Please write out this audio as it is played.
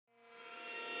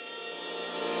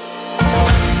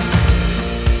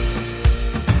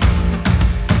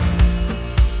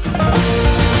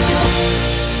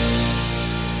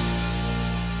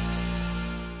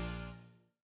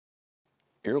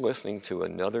listening to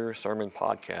another sermon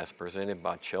podcast presented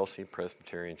by Chelsea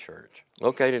Presbyterian Church.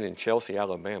 Located in Chelsea,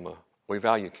 Alabama, we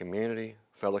value community,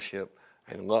 fellowship,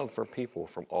 and love for people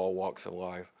from all walks of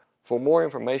life. For more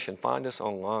information, find us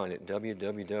online at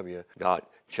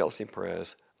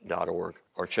www.chelseapres.org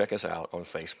or check us out on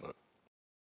Facebook.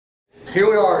 Here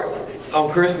we are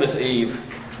on Christmas Eve,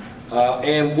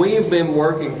 and we've been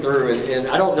working through, and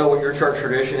I don't know what your church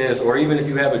tradition is, or even if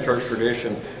you have a church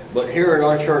tradition, but here at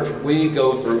our church, we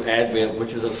go through Advent,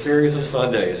 which is a series of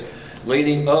Sundays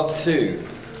leading up to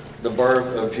the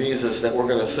birth of Jesus that we're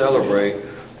going to celebrate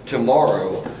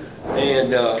tomorrow.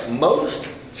 And most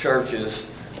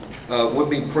churches would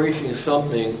be preaching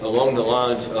something along the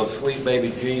lines of sweet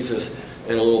baby Jesus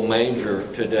in a little manger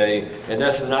today, and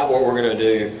that's not what we're going to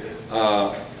do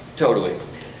totally.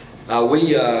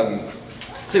 We've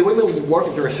been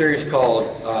working through a series called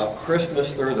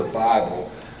Christmas Through the Bible.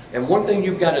 And one thing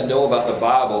you've got to know about the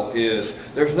Bible is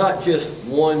there's not just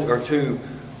one or two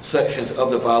sections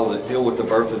of the Bible that deal with the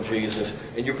birth of Jesus.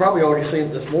 And you've probably already seen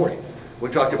it this morning. We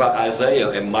talked about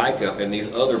Isaiah and Micah and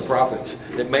these other prophets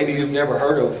that maybe you've never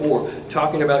heard of before,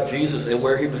 talking about Jesus and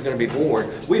where he was going to be born.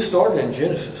 We started in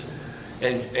Genesis.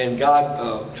 And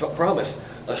God promised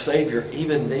a Savior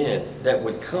even then that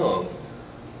would come.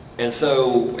 And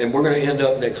we're going to end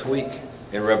up next week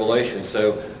in Revelation.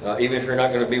 So even if you're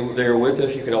not going to be there with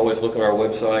us, you can always look at our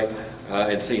website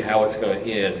and see how it's going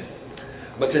to end.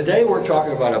 But today we're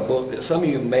talking about a book that some of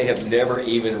you may have never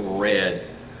even read,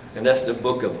 and that's the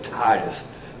book of Titus.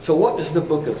 So what does the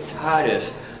book of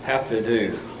Titus have to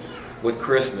do with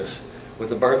Christmas, with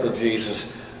the birth of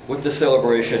Jesus, with the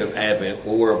celebration of Advent,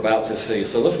 what we're about to see?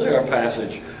 So let's look at our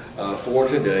passage for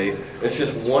today. It's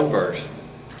just one verse.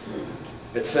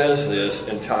 It says this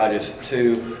in Titus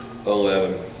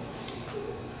 2:11.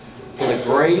 For the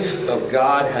grace of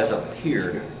God has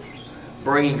appeared,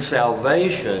 bringing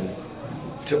salvation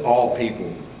to all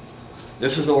people.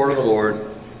 This is the word of the Lord.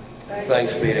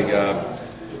 Thanks be to God.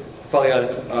 Father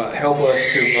God, help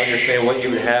us to understand what you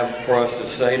would have for us to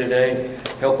say today.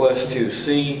 Help us to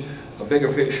see a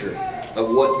bigger picture of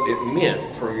what it meant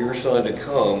for your Son to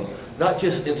come, not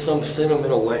just in some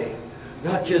sentimental way,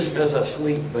 not just as a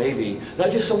sweet baby,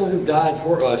 not just someone who died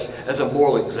for us as a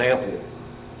moral example,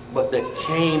 but that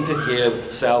came to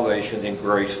give salvation and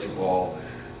grace to all.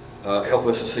 Help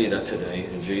us to see that today.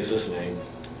 In Jesus' name,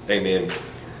 amen.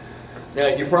 Now,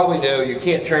 you probably know you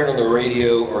can't turn on the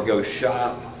radio or go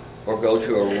shop or go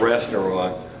to a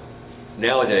restaurant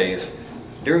nowadays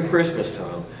during Christmas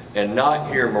time and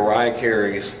not hear Mariah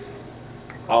Carey's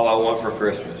All I Want for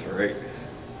Christmas, right?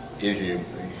 Is you. You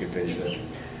can finish that.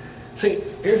 See,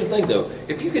 here's the thing though.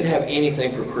 If you could have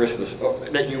anything for Christmas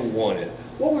that you wanted,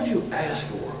 what would you ask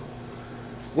for?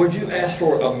 Would you ask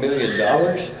for $1 million?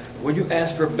 Would you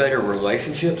ask for better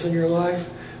relationships in your life?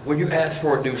 Would you ask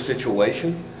for a new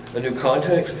situation, a new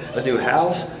context, a new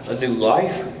house, a new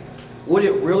life? Would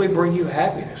it really bring you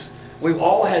happiness? We've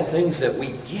all had things that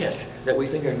we get that we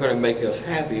think are going to make us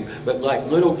happy, but like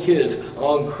little kids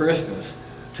on Christmas,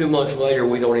 2 months later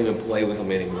we don't even play with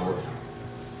them anymore.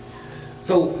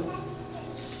 So,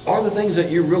 are the things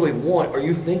that you really want or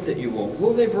you think that you want,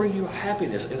 will they bring you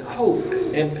happiness and hope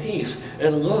and peace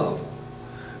and love?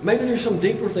 Maybe there's some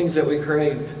deeper things that we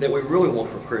crave that we really want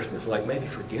for Christmas, like maybe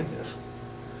forgiveness.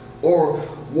 Or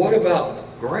what about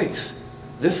grace?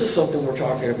 This is something we're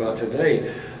talking about today.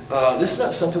 This is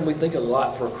not something we think a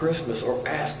lot for Christmas or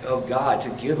ask of God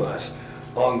to give us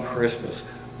on Christmas,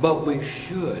 but we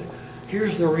should.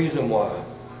 Here's the reason why.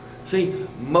 See,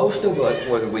 most of us,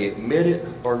 whether we admit it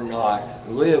or not,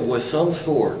 live with some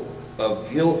sort of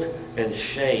guilt and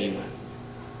shame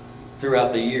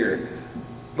throughout the year.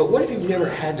 But what if you've never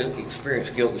had to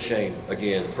experience guilt and shame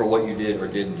again for what you did or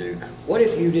didn't do? What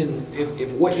if you didn't,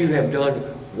 if what you have done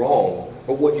wrong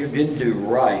or what you didn't do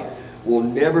right will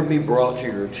never be brought to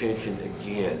your attention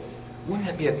again? Wouldn't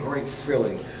that be a great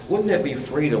feeling? Wouldn't that be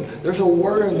freedom? There's a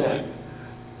word in that,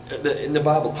 in the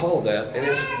Bible called that, and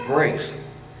it's grace.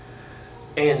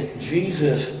 And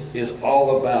Jesus is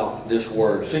all about this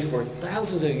word. See, for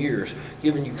thousands of years,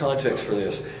 giving you context for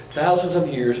this, thousands of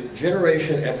years,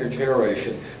 generation after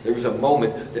generation, there was a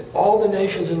moment that all the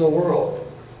nations in the world,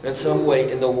 in some way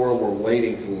in the world, were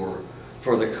waiting for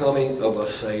the coming of a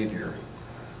Savior.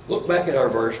 Look back at our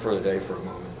verse for the day for a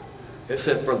moment. It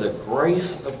said, for the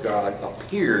grace of God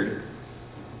appeared,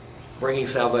 bringing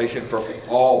salvation for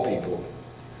all people.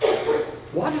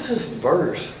 Why does this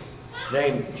verse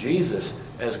name Jesus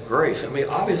as grace? I mean,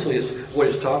 obviously it's what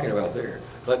it's talking about there.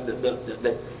 But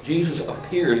that Jesus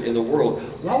appeared in the world.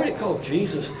 Why would it call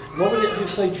Jesus? Why would it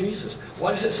just say Jesus?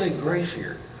 Why does it say grace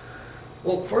here?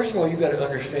 Well, first of all, you've got to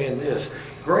understand this.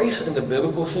 Grace in the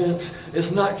biblical sense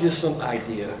is not just some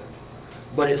idea,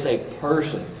 but it's a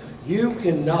person. You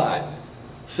cannot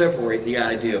separate the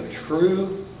idea of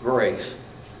true grace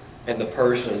and the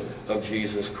person of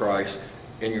Jesus Christ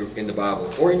in the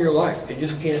Bible or in your life. It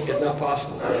just can't, it's not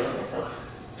possible.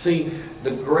 See,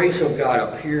 the grace of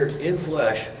God appeared in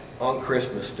flesh on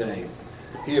Christmas Day.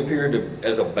 He appeared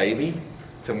as a baby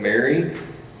to Mary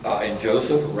and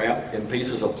Joseph wrapped in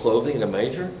pieces of clothing in a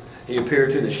manger. He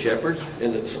appeared to the shepherds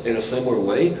in a similar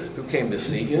way who came to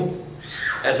see him.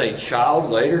 As a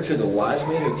child later to the wise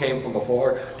men who came from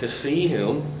afar to see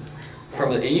him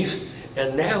from the east.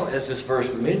 And now, as this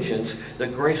verse mentions, the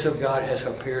grace of God has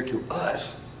appeared to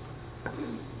us.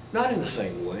 Not in the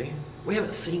same way. We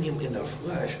haven't seen him in the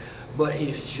flesh, but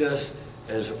he's just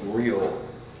as real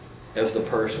as the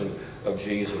person of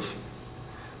Jesus.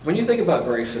 When you think about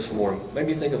grace this morning,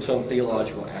 maybe you think of some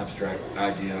theological abstract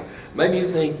idea. Maybe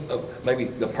you think of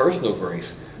the personal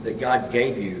grace that God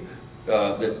gave you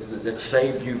that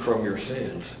saved you from your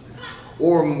sins.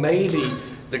 Or maybe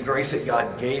the grace that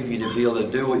God gave you to be able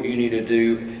to do what you need to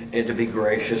do and to be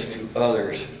gracious to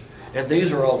others. And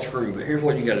these are all true, but here's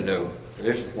what you got to know. And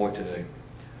here's the point today.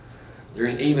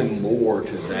 There's even more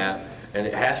to that, and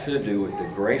it has to do with the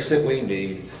grace that we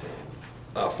need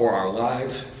for our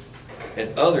lives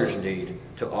and others need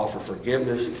to offer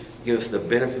forgiveness, give us the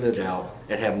benefit of the doubt,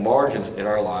 and have margins in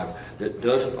our life that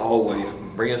doesn't always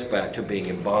bring us back to being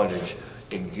in bondage,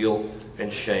 in guilt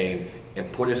and shame,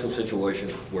 and put us in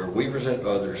situations where we resent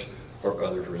others or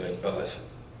others resent us.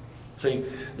 See,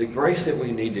 the grace that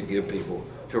we need to give people,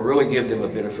 to really give them a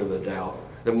benefit of the doubt,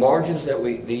 the margins that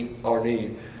we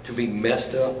need to be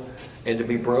messed up and to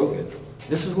be broken.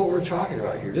 This is what we're talking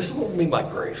about here. This is what we mean by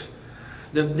grace.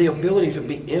 The ability to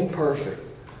be imperfect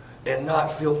and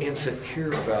not feel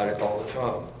insecure about it all the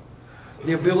time.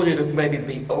 The ability to maybe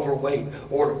be overweight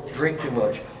or drink too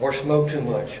much or smoke too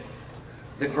much.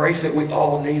 The grace that we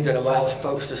all need that allows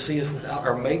folks to see us without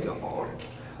our makeup on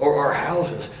or our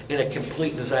houses in a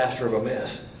complete disaster of a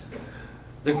mess.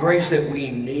 The grace that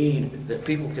we need that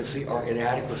people can see our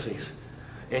inadequacies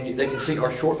and they can see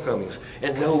our shortcomings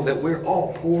and know that we're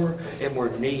all poor and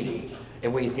we're needy.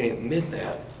 And we can admit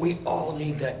that. We all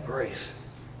need that grace.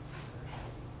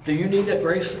 Do you need that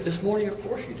grace this morning? Of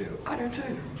course you do. I do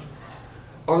too.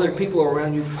 Are there people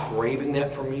around you craving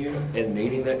that from you and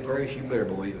needing that grace? You better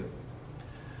believe it.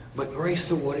 But grace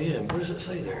to what end? What does it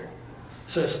say there?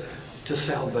 It says to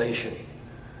salvation.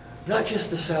 Not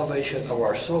just the salvation of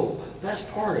our soul. That's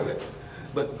part of it.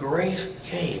 But grace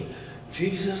came.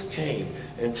 Jesus came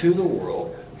into the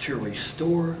world to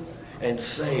restore and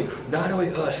save not only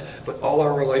us, but all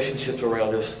our relationships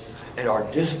around us and our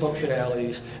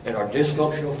dysfunctionalities and our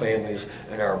dysfunctional families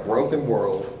and our broken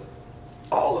world.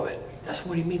 All of it. That's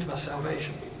what he means by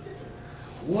salvation.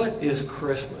 What is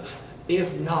Christmas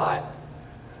if not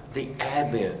the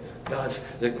advent,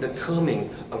 the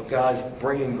coming of God's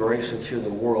bringing grace into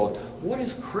the world? What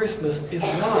is Christmas if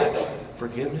not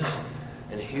forgiveness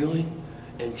and healing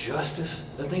and justice,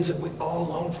 the things that we all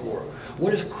long for?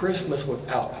 What is Christmas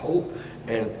without hope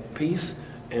and peace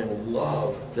and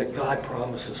love that God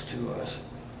promises to us?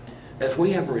 As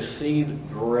we have received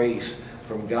grace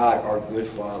from God, our good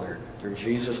Father, through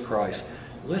Jesus Christ,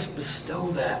 let's bestow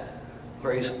that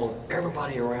grace on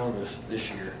everybody around us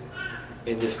this year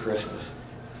in this Christmas.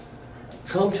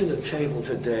 Come to the table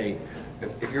today,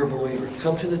 if you're a believer,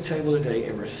 come to the table today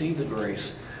and receive the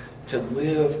grace to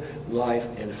live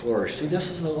life and flourish. See,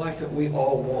 this is the life that we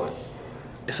all want.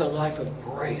 It's a life of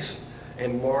grace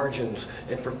and margins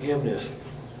and forgiveness.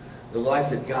 The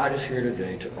life that God is here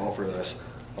today to offer us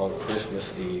on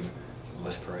Christmas Eve.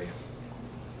 Let's pray.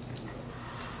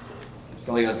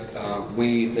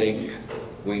 We think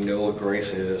we know what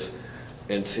grace is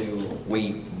until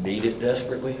we need it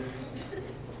desperately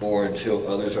or until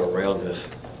others around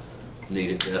us need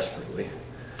it desperately.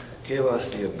 Give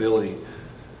us the ability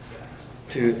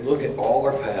to look at all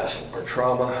our past, our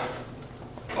trauma,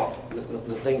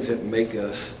 the things that make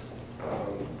us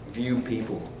view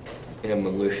people in a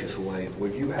malicious way.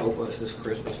 Would you help us this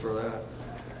Christmas for that?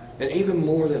 And even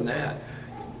more than that,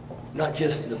 not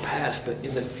just in the past, but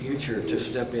in the future to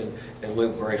step in and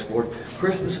live grace. Lord,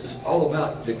 Christmas is all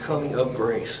about the coming of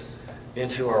grace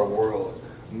into our world.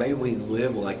 May we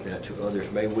live like that to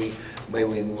others. May we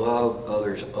love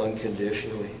others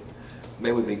unconditionally.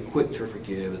 May we be quick to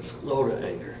forgive and slow to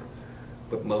anger.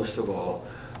 But most of all,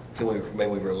 may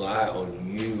we rely on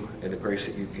you and the grace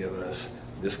that you give us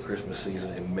this Christmas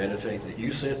season and meditate that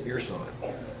you sent your Son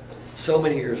so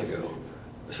many years ago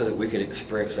so that we can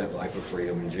experience that life of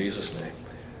freedom. In Jesus' name,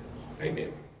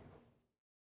 amen.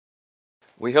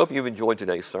 We hope you've enjoyed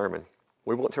today's sermon.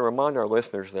 We want to remind our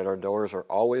listeners that our doors are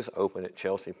always open at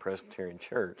Chelsea Presbyterian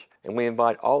Church, and we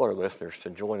invite all our listeners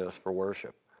to join us for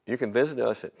worship. You can visit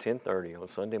us at 10:30 on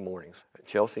Sunday mornings at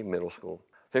Chelsea Middle School.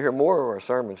 To hear more of our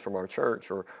sermons from our church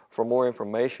or for more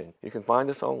information, you can find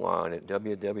us online at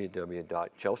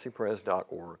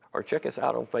www.chelseapres.org or check us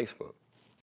out on Facebook.